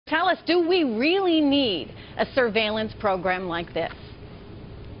Tell us, do we really need a surveillance program like this?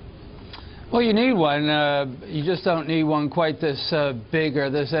 Well, you need one. You just don't need one quite this big or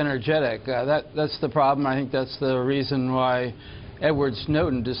this energetic. That's the problem. I think that's the reason why Edward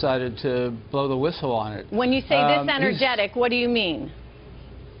Snowden decided to blow the whistle on it. When you say this energetic, what do you mean?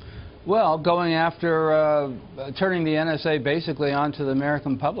 Well, going after turning the NSA basically onto the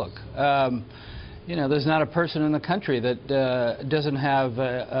American public. You know, there's not a person in the country that doesn't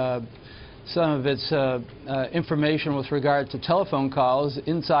have some of its information with regard to telephone calls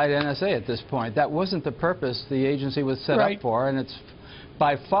inside NSA at this point. That wasn't the purpose the agency was set up for, and it's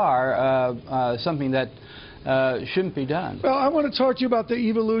by far something that shouldn't be done. Well, I want to talk to you about the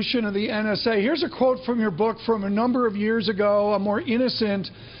evolution of the NSA. Here's a quote from your book from a number of years ago, A More Innocent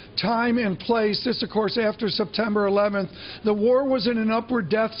Time and Place. This, of course, after September 11th. The war was in an upward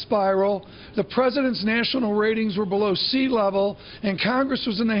death spiral. The president's national ratings were below sea level, and Congress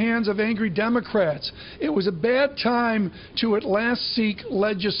was in the hands of angry Democrats. It was a bad time to at last seek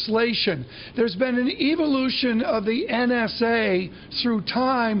legislation. There's been an evolution of the NSA through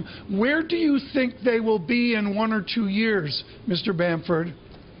time. Where do you think they will be in 1 or 2 years, Mr. Bamford?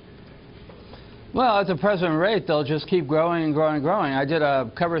 Well, at the present rate, they'll just keep growing and growing and growing. I did a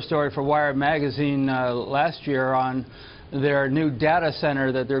cover story for Wired magazine last year on their new data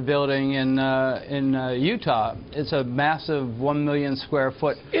center that they're building in Utah. It's a massive 1 million square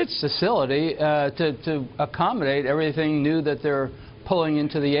foot facility to accommodate everything new that they're pulling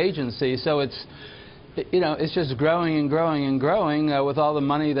into the agency. So it's, you know, it's just growing and growing and growing with all the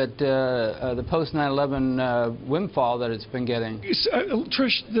money that the post 9/11 windfall that it's been getting.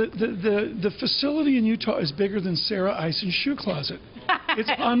 Trish, the facility in Utah is bigger than Sara Eisen's shoe closet. It's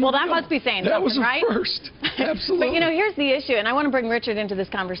unreal. Well, that must be saying that something, was a right? First. Absolutely. But, you know, here's the issue, and I want to bring Richard into this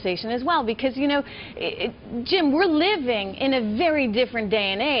conversation as well, because, you know, Jim, we're living in a very different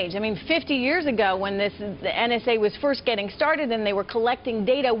day and age. I mean, 50 years ago, when the NSA was first getting started and they were collecting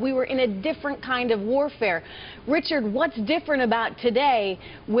data, we were in a different kind of warfare. Richard, what's different about today,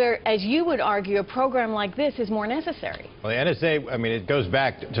 where, as you would argue, a program like this is more necessary? Well, the NSA, I mean, it goes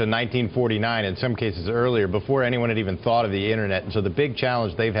back to 1949, in some cases earlier, before anyone had even thought of the Internet. And so the big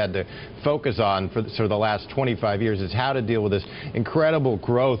challenge they've had to focus on for the last 25 years is how to deal with this incredible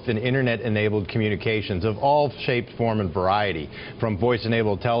growth in Internet-enabled communications of all shape, form, and variety, from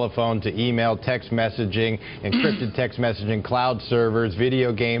voice-enabled telephone to email, text messaging, encrypted text messaging, cloud servers,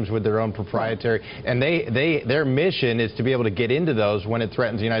 video games with their own proprietary. And their mission is to be able to get into those when it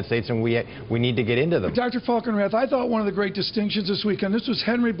threatens the United States, and we need to get into them. Dr. Falkenrath, I thought one of the great distinctions this weekend, this was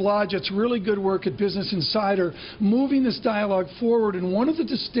Henry Blodgett's really good work at Business Insider, moving this dialogue forward. And one of the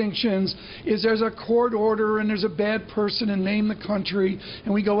distinctions is there's a court order and there's a bad person and name the country,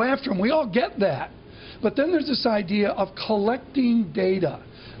 and we go after them. We all get that. But then there's this idea of collecting data,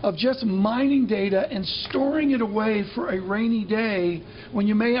 of just mining data and storing it away for a rainy day when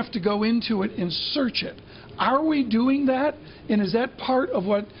you may have to go into it and search it. Are we doing that? And is that part of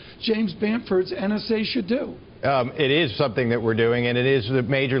what James Bamford's NSA should do? It is something that we're doing, and it is a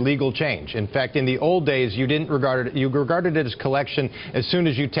major legal change. In fact, in the old days, you regarded it as collection as soon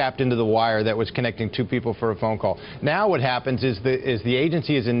as you tapped into the wire that was connecting two people for a phone call. Now what happens is the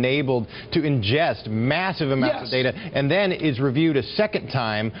agency is enabled to ingest massive amounts of data and then is reviewed a second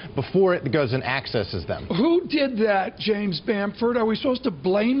time before it goes and accesses them. Who did that, James Bamford? Are we supposed to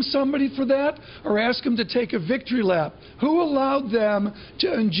blame somebody for that or ask them to take a victory lap? Who allowed them to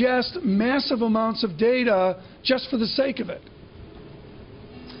ingest massive amounts of data just for the sake of it?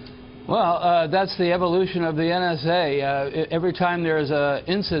 Well, that's the evolution of the NSA. Every time there's an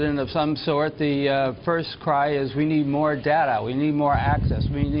incident of some sort, the first cry is we need more data, we need more access,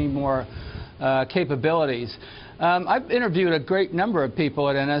 we need more capabilities. I've interviewed a great number of people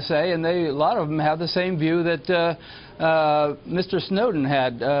at NSA, and a lot of them have the same view that Mr. Snowden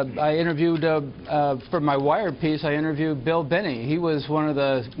had. I interviewed, for my Wired piece, I interviewed Bill Binney. He was one of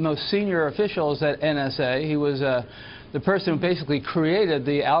the most senior officials at NSA. He was the person who basically created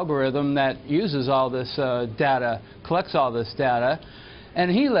the algorithm that uses all this data, collects all this data. And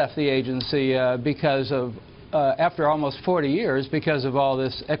he left the agency because of, after almost 40 years, because of all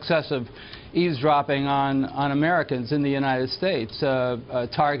this excessive eavesdropping on Americans in the United States,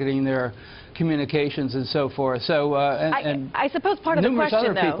 targeting their communications and so forth. So, I suppose part of the question,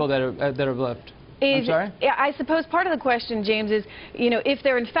 numerous other people that have left. I'm sorry? I suppose part of the question, James, is, you know, if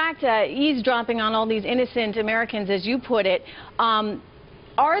they're in fact eavesdropping on all these innocent Americans, as you put it,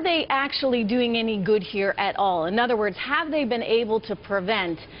 are they actually doing any good here at all? In other words, have they been able to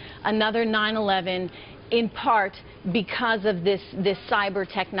prevent another 9/11 in part because of this cyber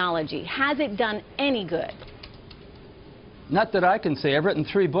technology? Has it done any good? Not that I can see. I've written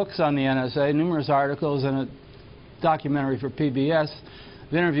 3 books on the NSA, numerous articles, and a documentary for PBS.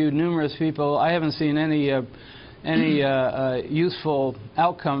 I've interviewed numerous people. I haven't seen any useful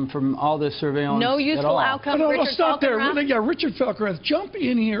outcome from all this surveillance. No useful outcome. No, Richard stop there. Falkenrath? Yeah, Richard Falkenrath, jump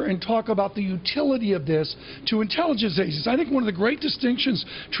in here and talk about the utility of this to intelligence agencies. I think one of the great distinctions,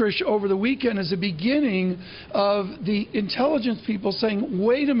 Trish, over the weekend is the beginning of the intelligence people saying,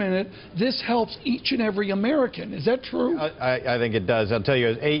 wait a minute, this helps each and every American. Is that true? I think it does. I'll tell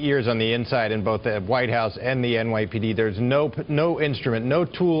you, 8 years on the inside in both the White House and the NYPD, there's no instrument, no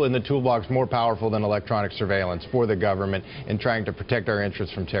tool in the toolbox more powerful than electronic surveillance for the government in trying to protect our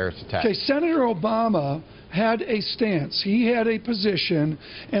interests from terrorist attacks. Okay, Senator Obama had a stance. He had a position,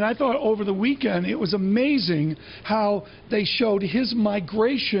 and I thought over the weekend it was amazing how they showed his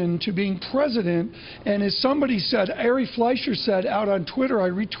migration to being president. And as somebody said, Ari Fleischer said out on Twitter, I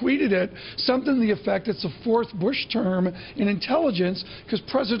retweeted it, something to the effect it's the 4th Bush term in intelligence because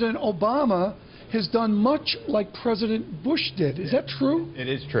President Obama has done much like President Bush did. Is that true? It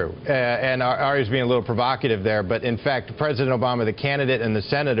is true. And Ari's being a little provocative there, but in fact, President Obama, the candidate and the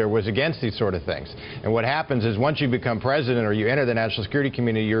senator, was against these sort of things. And what happens is once you become president or you enter the national security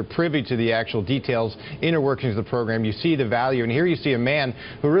community, you're privy to the actual details, inner workings of the program. You see the value. And here you see a man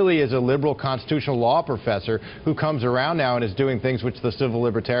who really is a liberal constitutional law professor who comes around now and is doing things which the civil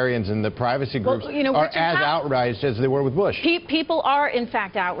libertarians and the privacy groups are as outraged as they were with Bush. People are, in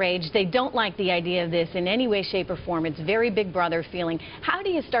fact, outraged. They don't like the idea of this in any way, shape, or form. It's very big brother feeling. How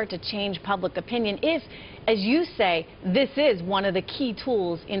do you start to change public opinion if, as you say, this is one of the key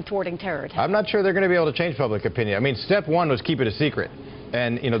tools in thwarting terror attacks? I'm not sure they're going to be able to change public opinion. I mean, step 1 was keep it a secret.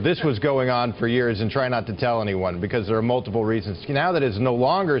 And, this was going on for years and try not to tell anyone because there are multiple reasons. Now that it's no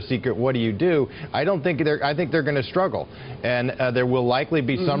longer a secret, what do? I think they're going to struggle. And there will likely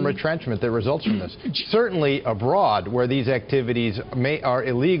be some retrenchment that results from this. Certainly abroad where these activities are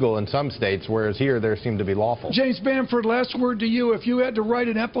illegal in some states, whereas here they seem to be lawful. James Bamford, last word to you. If you had to write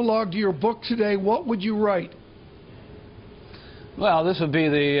an epilogue to your book today, what would you write? Well, this would be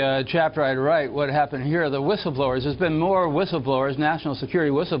the chapter I'd write, what happened here. The whistleblowers, there's been more whistleblowers, national security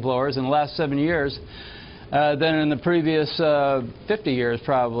whistleblowers, in the last 7 years than in the previous 50 years,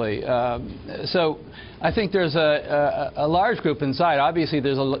 probably. So I think there's a large group inside. Obviously,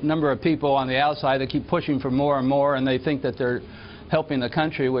 there's a number of people on the outside that keep pushing for more and more, and they think that they're helping the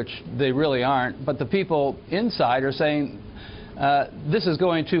country, which they really aren't. But the people inside are saying, this is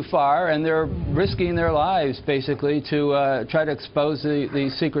going too far, and they're risking their lives, basically, to try to expose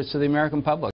these secrets to the American public.